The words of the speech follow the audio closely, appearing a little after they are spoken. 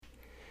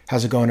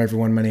How's it going,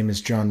 everyone? My name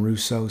is John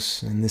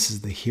Russos, and this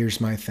is the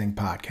Here's My Thing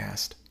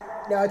podcast.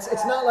 No, it's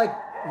not like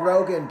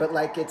Rogan, but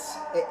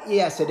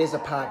yes, it is a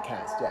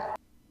podcast, yeah.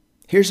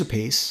 Here's a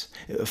piece.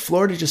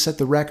 Florida just set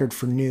the record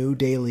for new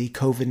daily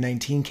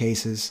COVID-19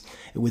 cases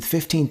with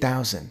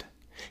 15,000.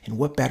 And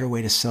what better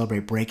way to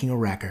celebrate breaking a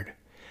record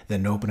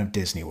than to open up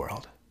Disney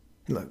World?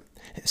 Look,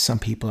 some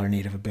people are in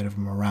need of a bit of a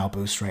morale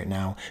boost right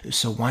now,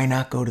 so why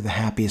not go to the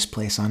happiest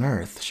place on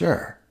earth?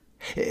 Sure.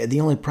 The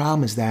only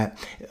problem is that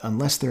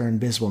unless there are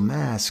invisible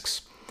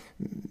masks,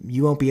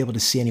 you won't be able to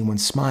see anyone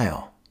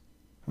smile.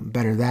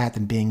 Better that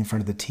than being in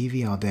front of the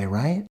TV all day,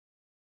 right?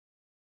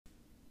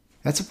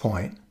 That's a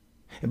point.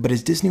 But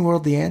is Disney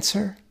World the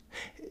answer?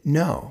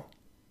 No.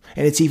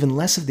 And it's even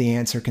less of the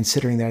answer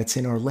considering that it's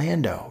in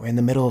Orlando in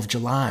the middle of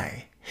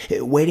July.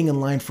 Waiting in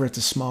line for It's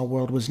a Small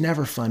World was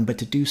never fun, but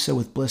to do so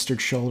with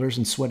blistered shoulders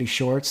and sweaty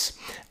shorts,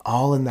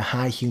 all in the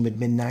high humid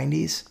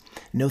mid-90s?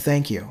 No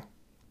thank you.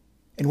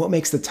 And what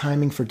makes the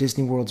timing for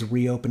Disney World's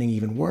reopening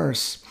even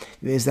worse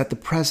is that the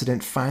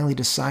president finally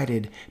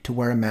decided to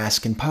wear a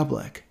mask in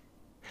public.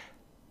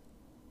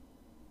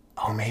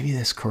 Oh, maybe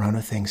this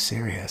corona thing's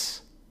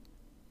serious.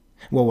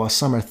 Well, while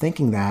some are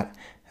thinking that,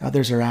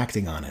 others are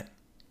acting on it.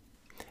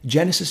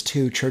 Genesis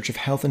 2 Church of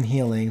Health and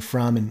Healing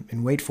from,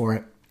 and wait for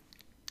it,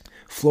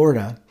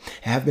 Florida,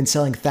 have been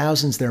selling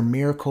thousands their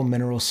miracle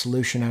mineral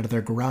solution out of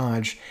their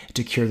garage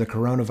to cure the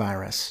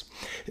coronavirus.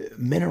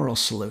 Mineral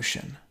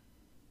solution.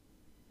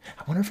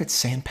 I wonder if it's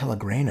San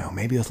Pellegrino,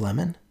 maybe with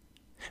lemon?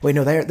 Wait,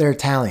 no, they're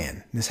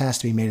Italian. This has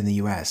to be made in the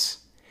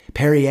U.S.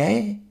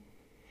 Perrier?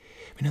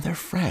 No, they're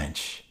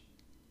French.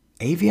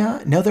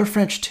 Evian? No, they're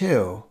French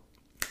too.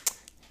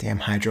 Damn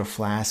hydro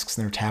flasks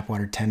and their tap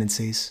water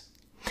tendencies.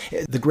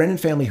 The Grennan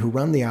family who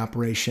run the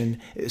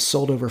operation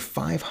sold over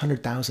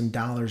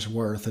 $500,000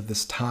 worth of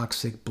this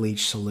toxic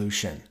bleach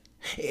solution.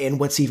 And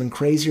what's even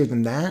crazier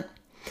than that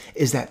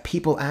is that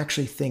people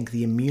actually think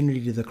the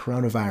immunity to the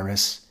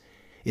coronavirus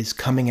is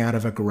coming out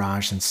of a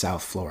garage in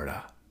South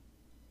Florida.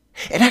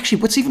 And actually,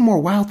 what's even more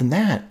wild than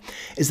that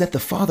is that the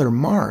father,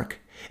 Mark,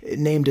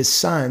 named his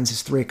sons,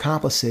 his three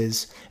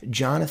accomplices,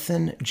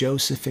 Jonathan,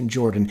 Joseph, and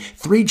Jordan.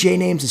 3 J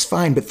names is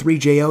fine, but 3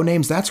 J-O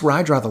names, that's where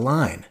I draw the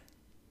line.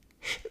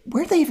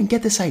 Where'd they even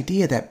get this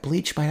idea that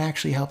bleach might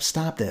actually help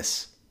stop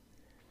this?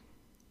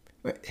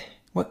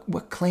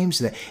 What claims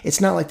that?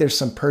 It's not like there's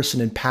some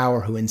person in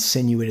power who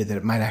insinuated that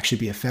it might actually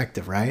be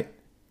effective, right?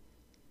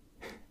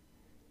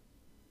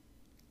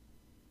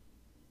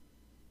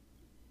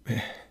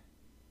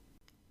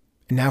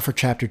 Now for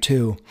chapter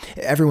 2.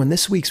 Everyone,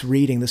 this week's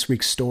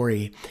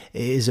story,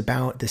 is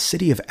about the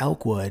city of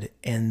Elkwood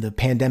and the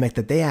pandemic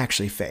that they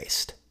actually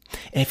faced.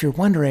 And if you're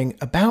wondering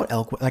about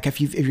Elkwood, like if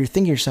you're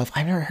thinking to yourself,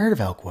 I've never heard of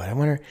Elkwood, I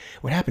wonder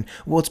what happened.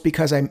 Well, it's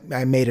because I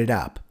made it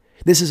up.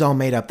 This is all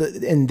made up.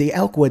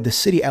 The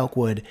city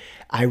Elkwood,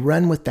 I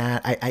run with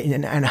that.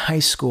 In high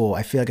school,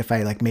 I feel like if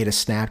I made a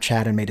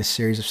Snapchat and made a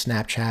series of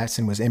Snapchats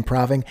and was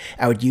improving,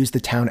 I would use the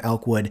town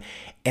Elkwood.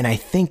 And I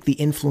think the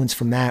influence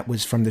from that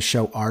was from the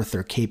show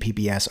Arthur,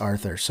 KPBS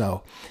Arthur.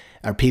 So,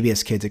 or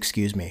PBS Kids,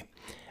 excuse me.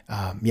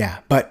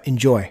 But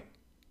enjoy.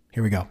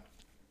 Here we go.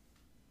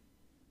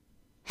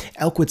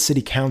 Elkwood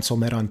City Council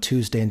met on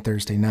Tuesday and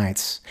Thursday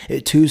nights.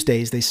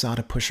 Tuesdays, they sought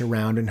to push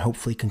around and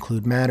hopefully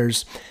conclude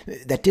matters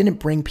that didn't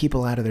bring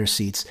people out of their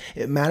seats.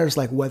 Matters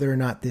like whether or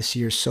not this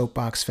year's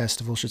Soapbox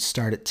Festival should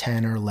start at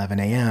 10 or 11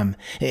 a.m.,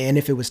 and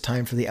if it was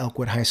time for the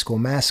Elkwood High School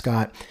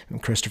mascot,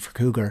 Christopher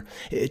Cougar,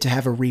 to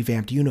have a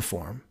revamped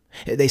uniform.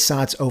 They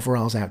saw its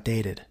overalls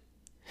outdated.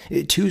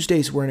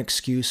 Tuesdays were an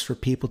excuse for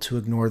people to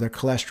ignore their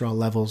cholesterol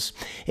levels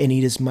and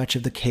eat as much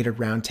of the catered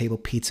round table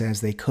pizza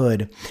as they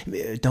could.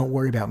 Don't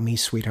worry about me,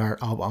 sweetheart.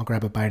 I'll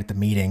grab a bite at the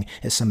meeting,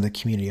 as some of the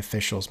community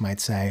officials might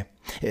say.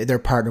 Their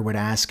partner would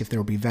ask if there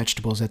would be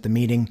vegetables at the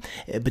meeting,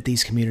 but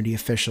these community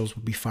officials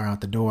would be far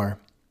out the door.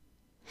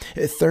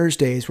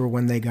 Thursdays were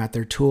when they got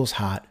their tools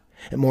hot.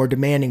 More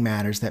demanding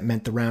matters that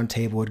meant the round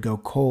table would go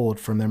cold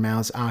from their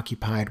mouths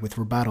occupied with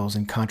rebuttals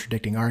and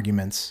contradicting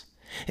arguments.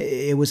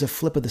 It was a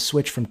flip of the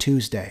switch from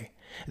Tuesday.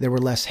 There were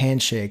less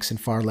handshakes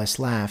and far less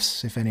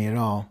laughs, if any at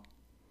all.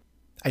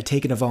 I'd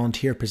taken a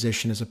volunteer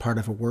position as a part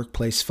of a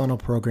workplace funnel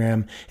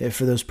program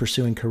for those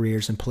pursuing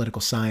careers in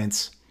political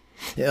science.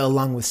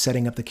 Along with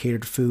setting up the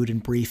catered food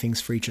and briefings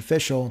for each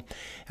official,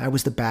 I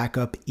was the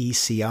backup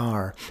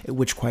ECR,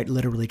 which quite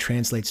literally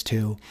translates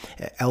to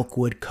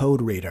Elkwood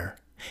Code Reader.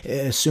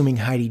 Assuming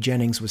Heidi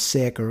Jennings was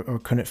sick or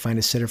couldn't find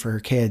a sitter for her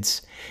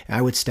kids,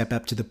 I would step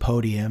up to the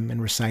podium and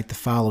recite the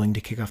following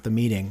to kick off the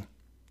meeting.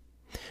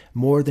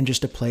 More than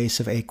just a place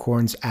of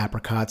acorns,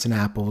 apricots, and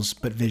apples,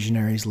 but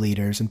visionaries,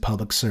 leaders, and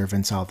public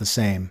servants all the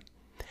same.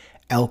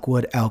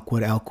 Elkwood,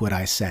 Elkwood, Elkwood,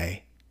 I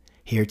say,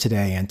 here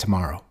today and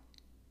tomorrow.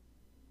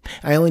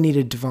 I only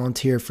needed to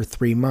volunteer for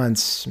 3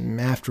 months,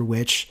 after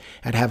which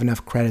I'd have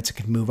enough credits I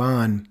could move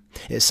on.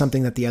 It's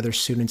something that the other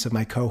students of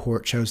my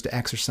cohort chose to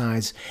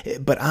exercise,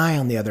 but I,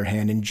 on the other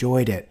hand,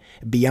 enjoyed it,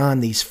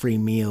 beyond these free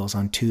meals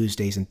on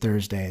Tuesdays and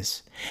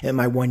Thursdays. And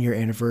my 1-year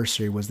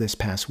anniversary was this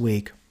past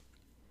week.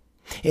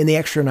 In the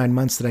extra 9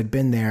 months that I'd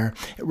been there,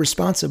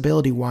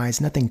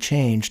 responsibility-wise, nothing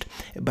changed,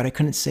 but I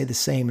couldn't say the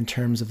same in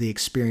terms of the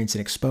experience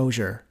and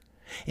exposure.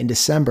 In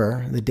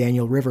December, the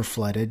Daniel River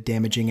flooded,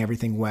 damaging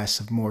everything west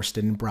of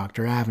Morsted and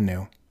Proctor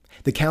Avenue.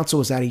 The council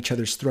was at each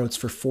other's throats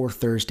for 4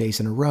 Thursdays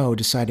in a row,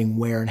 deciding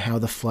where and how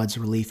the flood's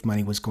relief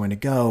money was going to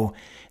go.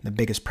 The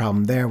biggest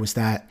problem there was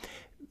that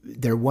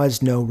there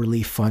was no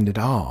relief fund at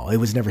all. It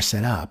was never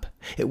set up,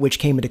 which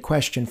came into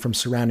question from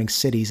surrounding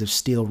cities of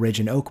Steel Ridge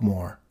and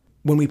Oakmore.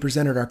 When we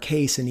presented our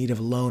case in need of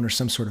a loan or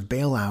some sort of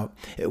bailout,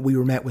 we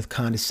were met with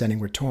condescending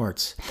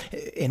retorts.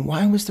 And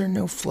why was there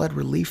no flood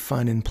relief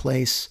fund in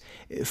place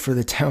for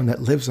the town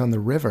that lives on the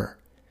river?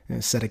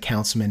 Said a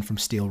councilman from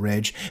Steel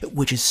Ridge,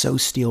 which is so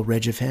Steel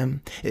Ridge of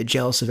him,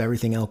 jealous of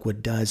everything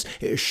Elkwood does.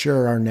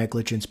 Sure, our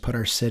negligence put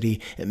our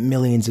city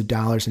millions of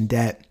dollars in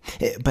debt,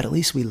 but at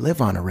least we live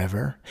on a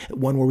river,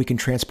 one where we can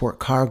transport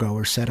cargo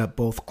or set up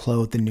both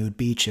clothed and nude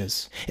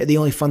beaches. The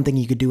only fun thing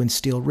you could do in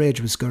Steel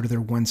Ridge was go to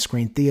their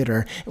one-screen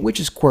theater, which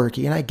is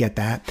quirky, and I get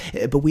that,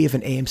 but we have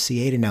an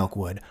AMC-8 in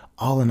Elkwood,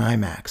 all in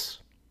IMAX.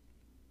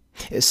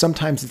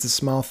 Sometimes it's the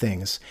small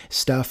things,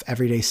 stuff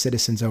everyday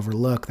citizens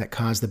overlook, that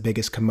cause the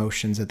biggest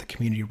commotions at the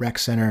community rec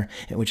center,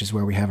 which is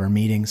where we have our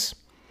meetings.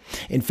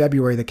 In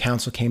February, the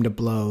council came to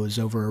blows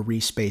over a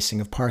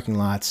respacing of parking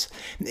lots.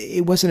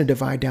 It wasn't a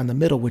divide down the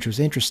middle, which was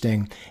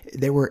interesting.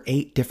 There were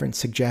 8 different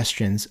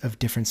suggestions of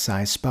different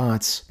size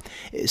spots,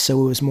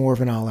 so it was more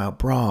of an all-out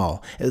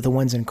brawl. The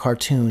ones in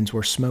cartoons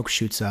where smoke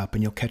shoots up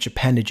and you'll catch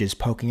appendages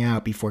poking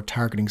out before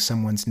targeting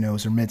someone's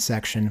nose or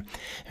midsection,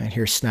 and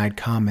hear snide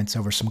comments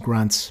over some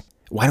grunts.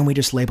 Why don't we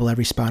just label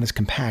every spot as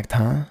compact,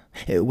 huh?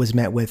 It was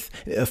met with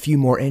a few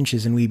more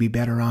inches and we'd be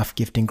better off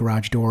gifting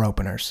garage door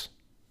openers.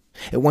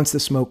 Once the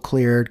smoke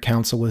cleared,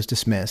 council was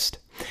dismissed.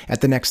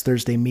 At the next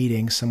Thursday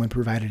meeting, someone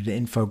provided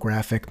an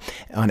infographic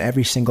on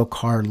every single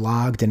car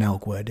logged in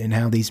Elkwood and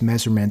how these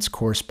measurements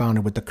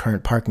corresponded with the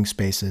current parking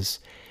spaces.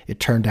 It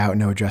turned out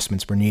no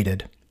adjustments were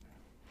needed.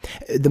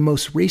 The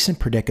most recent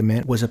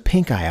predicament was a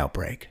pink eye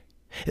outbreak.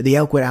 The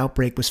Elkwood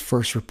outbreak was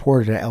first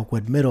reported at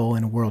Elkwood Middle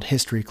in a world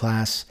history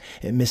class.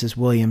 Mrs.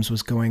 Williams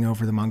was going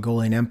over the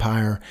Mongolian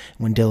Empire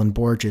when Dylan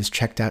Borges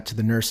checked out to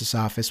the nurse's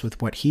office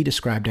with what he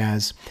described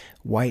as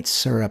white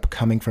syrup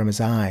coming from his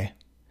eye.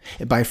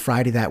 By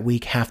Friday that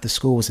week, half the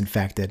school was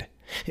infected.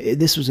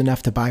 This was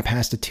enough to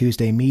bypass the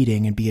Tuesday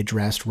meeting and be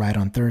addressed right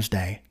on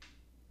Thursday.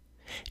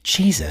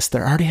 Jesus,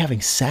 they're already having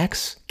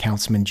sex?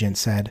 Councilman Jint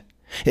said.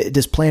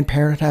 Does Planned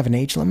Parenthood have an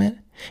age limit?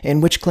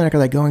 And which clinic are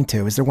they going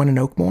to? Is there one in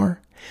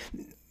Oakmore?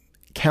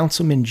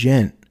 Councilman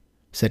Jint,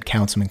 said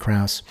Councilman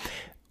Kraus,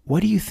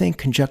 what do you think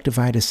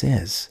conjunctivitis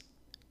is?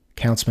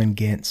 Councilman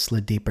Gint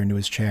slid deeper into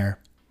his chair.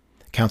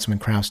 Councilman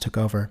Kraus took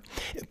over.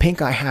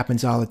 Pink eye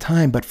happens all the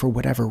time, but for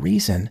whatever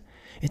reason,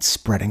 it's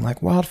spreading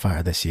like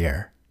wildfire this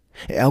year.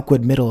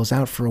 Elkwood Middle is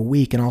out for a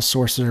week, and all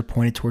sources are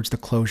pointed towards the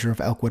closure of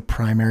Elkwood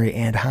Primary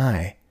and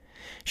High.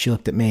 She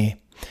looked at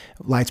me.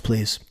 Lights,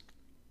 please.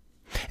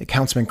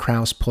 Councilman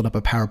Kraus pulled up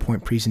a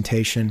PowerPoint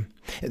presentation.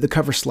 The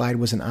cover slide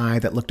was an eye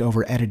that looked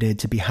over-edited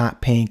to be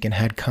hot pink and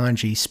had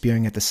kanji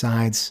spewing at the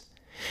sides.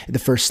 The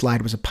first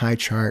slide was a pie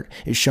chart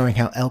showing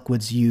how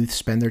Elkwood's youth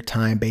spend their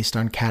time based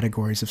on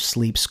categories of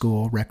sleep,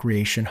 school,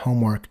 recreation,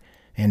 homework,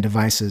 and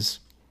devices.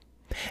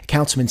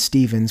 Councilman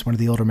Stevens, one of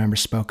the older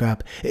members, spoke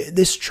up.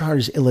 This chart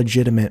is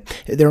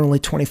illegitimate. There are only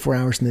 24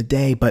 hours in the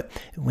day, but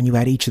when you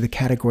add each of the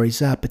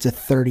categories up, it's a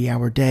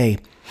 30-hour day.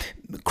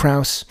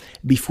 Kraus,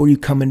 before you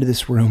come into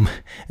this room,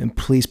 and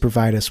please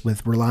provide us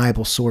with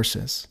reliable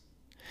sources.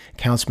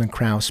 Councilman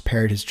Kraus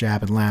parried his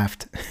jab and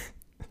laughed.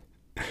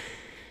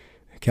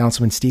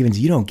 Councilman Stevens,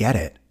 you don't get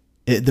it.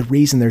 The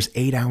reason there's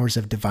 8 hours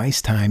of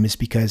device time is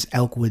because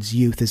Elkwood's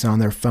youth is on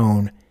their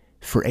phone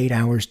for 8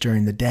 hours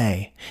during the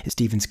day.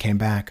 Stevens came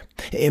back.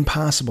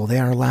 Impossible. They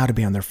aren't allowed to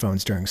be on their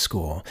phones during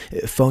school.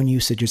 Phone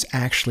usage is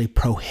actually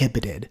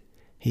prohibited.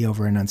 He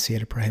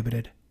over-enunciated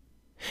prohibited.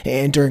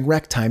 And during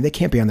rec time, they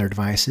can't be on their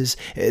devices.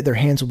 Their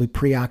hands will be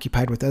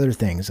preoccupied with other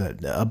things,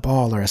 a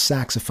ball or a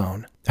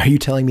saxophone. Are you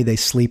telling me they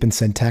sleep and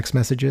send text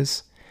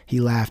messages? He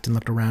laughed and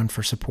looked around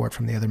for support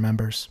from the other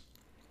members.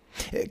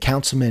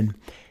 Councilman,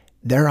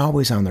 they're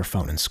always on their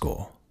phone in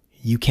school.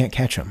 You can't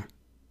catch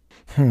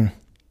them.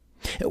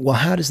 Well,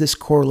 how does this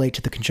correlate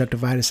to the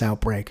conjunctivitis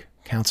outbreak?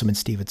 Councilman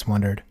Stevens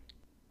wondered.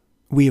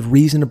 We have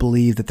reason to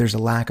believe that there's a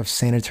lack of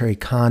sanitary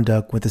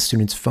conduct with the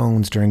students'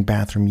 phones during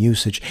bathroom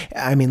usage.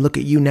 I mean, look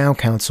at you now,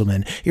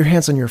 Councilman. Your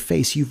hand's on your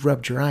face, you've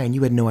rubbed your eye, and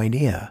you had no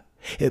idea.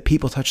 If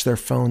people touch their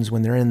phones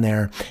when they're in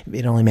there,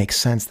 it only makes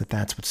sense that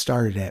that's what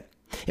started it.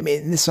 I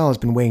mean, this all has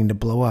been waiting to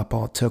blow up.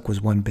 All it took was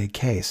one big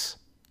case.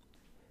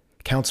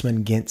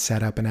 Councilman Gint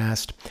sat up and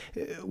asked,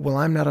 well,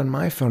 I'm not on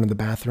my phone in the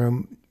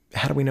bathroom.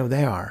 How do we know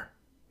they are?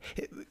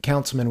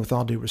 Councilman, with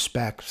all due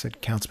respect,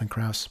 said Councilman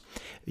Kraus,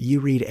 you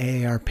read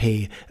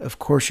AARP. Of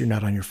course you're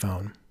not on your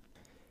phone.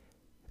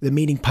 The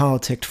meeting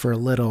politicked for a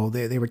little.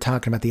 They were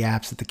talking about the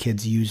apps that the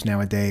kids use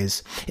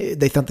nowadays.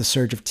 They thought the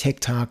surge of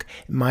TikTok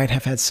might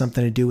have had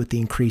something to do with the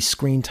increased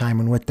screen time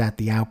and with that,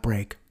 the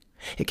outbreak.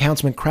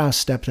 Councilman Kraus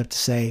stepped up to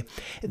say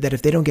that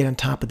if they don't get on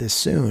top of this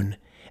soon,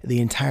 The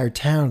entire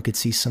town could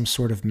see some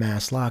sort of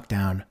mass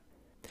lockdown.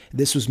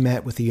 This was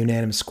met with a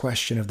unanimous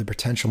question of the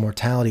potential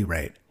mortality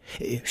rate.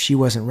 She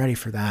wasn't ready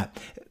for that.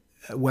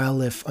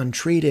 Well, if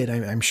untreated,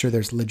 I'm sure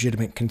there's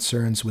legitimate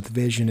concerns with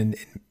vision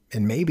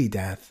and maybe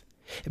death.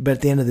 But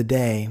at the end of the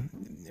day,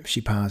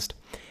 she paused,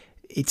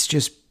 it's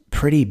just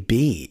pretty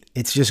beat.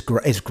 It's just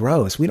it's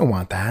gross. We don't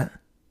want that.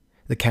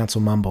 The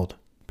council mumbled.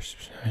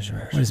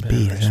 What is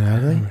beat? Is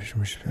that ugly?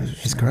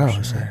 It's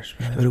gross.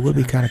 But it would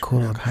be kind of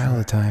cool to look high all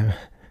the time.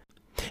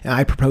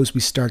 I propose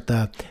we start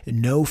the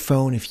no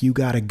phone if you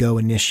gotta go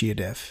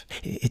initiative.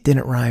 It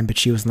didn't rhyme, but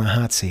she was in the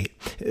hot seat.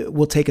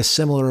 We'll take a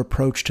similar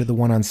approach to the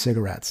one on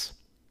cigarettes.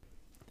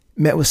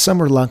 Met with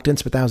some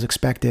reluctance, but that was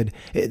expected.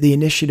 The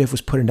initiative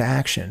was put into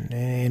action,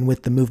 and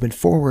with the movement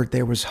forward,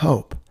 there was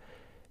hope.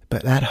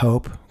 But that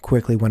hope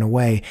quickly went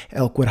away.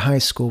 Elkwood High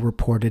School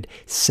reported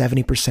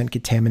 70%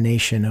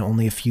 contamination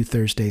only a few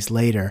Thursdays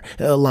later,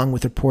 along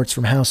with reports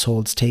from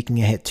households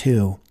taking a hit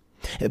too.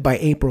 By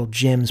April,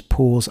 gyms,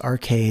 pools,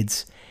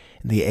 arcades,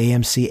 the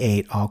AMC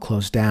 8 all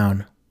closed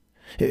down.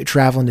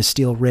 Travel into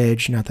Steel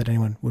Ridge, not that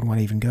anyone would want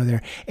to even go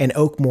there, and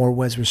Oakmore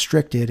was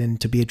restricted and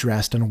to be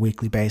addressed on a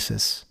weekly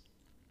basis.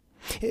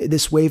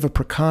 This wave of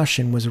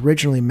precaution was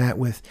originally met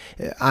with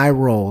eye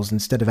rolls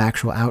instead of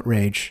actual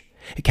outrage.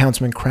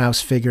 Councilman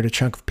Krause figured a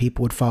chunk of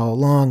people would follow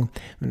along,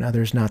 and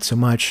others not so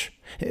much,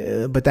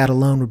 but that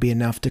alone would be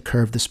enough to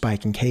curb the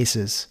spike in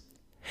cases.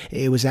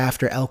 It was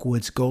after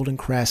Elkwood's Golden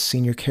Crest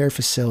Senior Care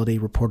Facility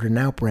reported an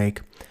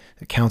outbreak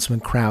that Councilman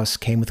Krause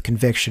came with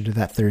conviction to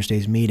that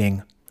Thursday's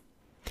meeting.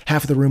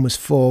 Half of the room was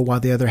full, while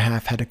the other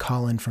half had to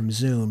call in from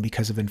Zoom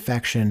because of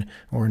infection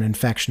or an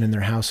infection in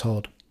their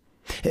household.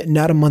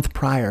 Not a month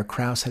prior,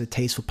 Krause had a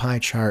tasteful pie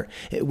chart,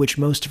 which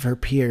most of her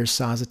peers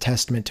saw as a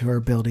testament to her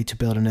ability to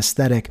build an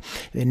aesthetic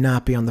and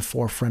not be on the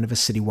forefront of a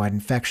citywide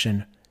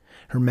infection.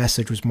 Her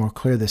message was more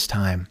clear this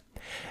time.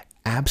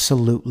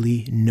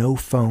 Absolutely no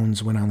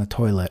phones went on the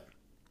toilet.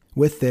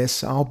 With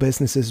this, all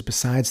businesses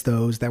besides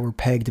those that were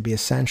pegged to be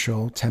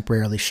essential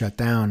temporarily shut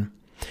down.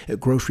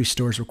 Grocery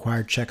stores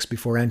required checks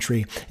before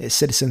entry.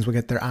 Citizens would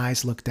get their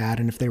eyes looked at,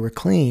 and if they were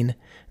clean,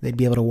 they'd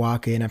be able to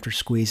walk in after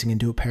squeezing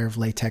into a pair of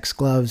latex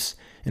gloves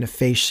and a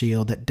face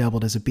shield that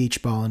doubled as a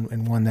beach ball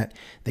and one that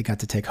they got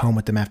to take home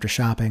with them after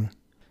shopping.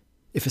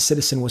 If a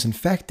citizen was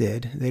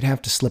infected, they'd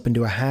have to slip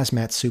into a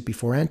hazmat suit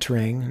before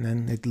entering, and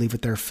then they'd leave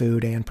with their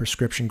food and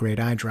prescription-grade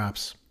eye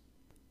drops.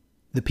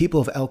 The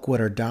people of Elkwood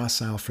are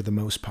docile for the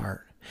most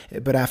part,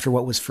 but after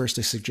what was first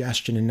a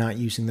suggestion in not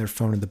using their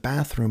phone in the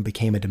bathroom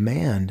became a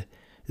demand,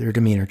 their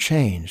demeanor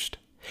changed.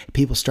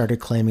 People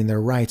started claiming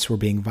their rights were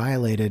being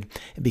violated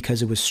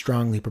because it was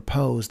strongly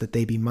proposed that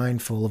they be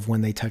mindful of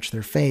when they touch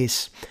their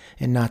face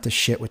and not to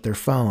shit with their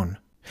phone.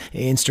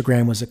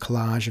 Instagram was a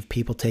collage of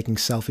people taking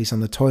selfies on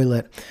the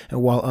toilet,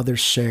 while others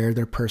shared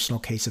their personal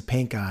case of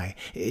pink eye,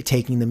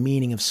 taking the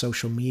meaning of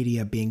social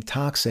media being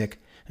toxic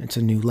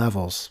to new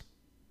levels.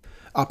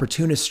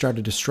 Opportunists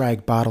started to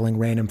strike, bottling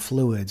random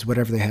fluids,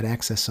 whatever they had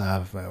excess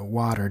of,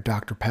 water,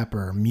 Dr.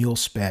 Pepper, mule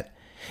spit,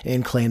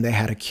 and claimed they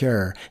had a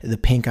cure, the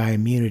pink eye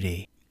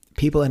immunity.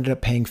 People ended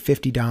up paying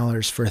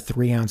 $50 for a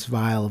 3-ounce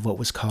vial of what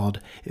was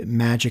called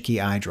magic-y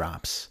eye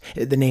drops.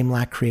 The name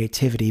lacked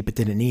creativity but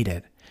didn't need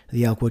it.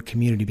 The Elkwood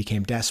community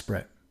became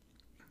desperate.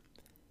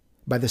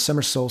 By the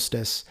summer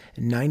solstice,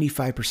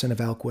 95% of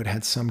Elkwood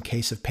had some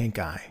case of pink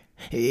eye.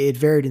 It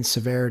varied in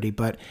severity,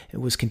 but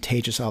it was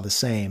contagious all the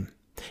same.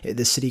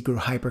 The city grew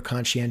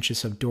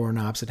hyper-conscientious of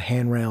doorknobs and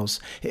handrails.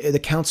 The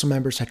council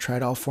members had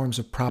tried all forms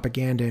of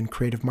propaganda and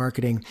creative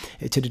marketing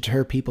to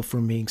deter people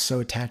from being so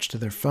attached to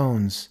their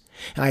phones.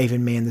 I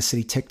even manned the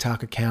city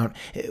TikTok account,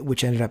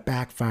 which ended up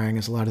backfiring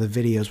as a lot of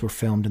the videos were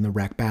filmed in the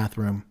rec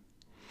bathroom.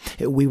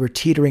 We were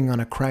teetering on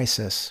a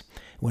crisis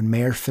when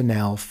Mayor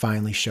Fennell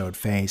finally showed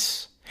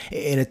face.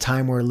 In a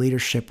time where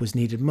leadership was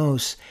needed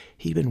most,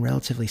 he'd been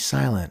relatively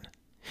silent.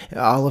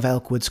 All of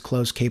Elkwood's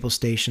closed cable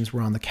stations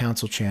were on the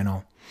council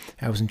channel.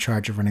 I was in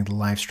charge of running the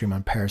live stream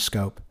on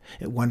Periscope.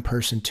 One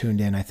person tuned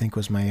in, I think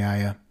was my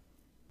yaya.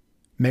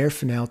 Mayor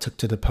Fennell took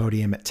to the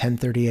podium at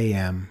 10:30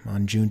 a.m.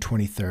 on June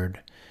 23rd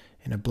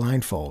in a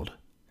blindfold.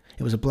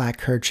 It was a black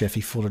kerchief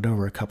he folded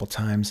over a couple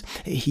times.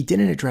 He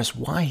didn't address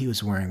why he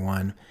was wearing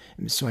one,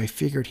 so I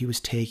figured he was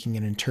taking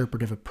an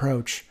interpretive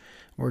approach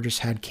or just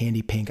had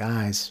candy pink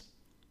eyes.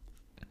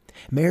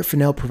 Mayor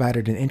Fennell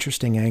provided an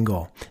interesting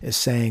angle,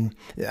 saying,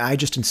 I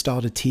just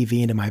installed a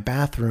TV into my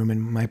bathroom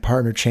and my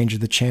partner changes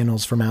the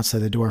channels from outside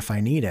the door if I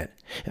need it.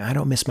 I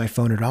don't miss my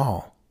phone at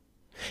all.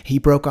 He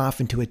broke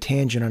off into a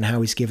tangent on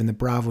how he's given the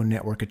Bravo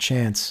network a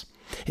chance.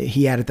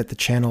 He added that the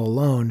channel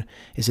alone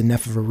is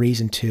enough of a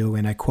reason to,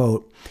 and I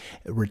quote,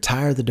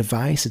 retire the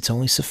device, it's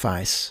only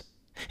suffice.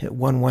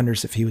 One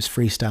wonders if he was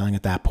freestyling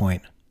at that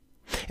point.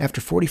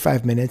 After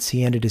 45 minutes,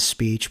 he ended his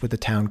speech with the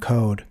town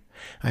code.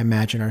 I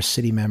imagine our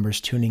city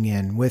members tuning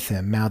in with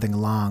him, mouthing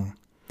along.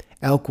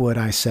 Elkwood,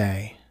 I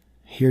say,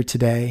 here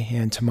today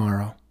and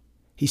tomorrow.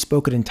 He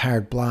spoke at entire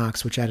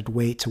blocks, which added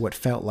weight to what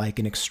felt like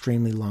an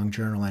extremely long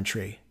journal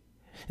entry.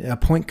 A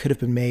point could have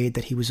been made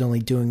that he was only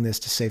doing this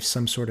to save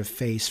some sort of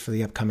face for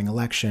the upcoming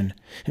election,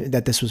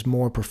 that this was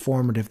more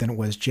performative than it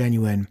was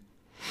genuine.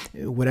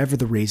 Whatever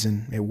the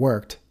reason, it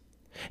worked.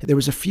 There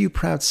was a few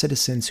proud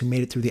citizens who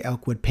made it through the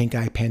Elkwood pink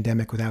eye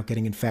pandemic without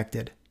getting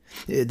infected.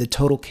 The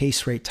total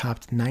case rate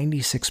topped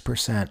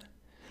 96%,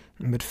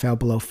 but fell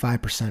below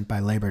 5% by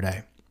Labor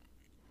Day.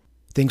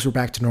 Things were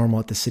back to normal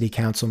at the city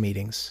council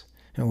meetings,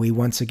 and we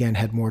once again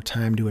had more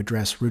time to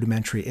address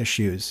rudimentary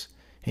issues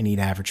and eat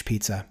average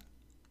pizza.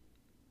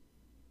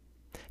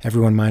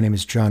 Everyone, my name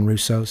is John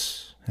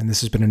Russos, and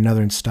this has been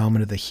another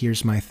installment of the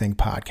Here's My Thing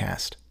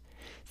podcast.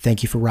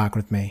 Thank you for rocking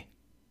with me.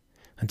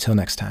 Until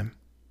next time.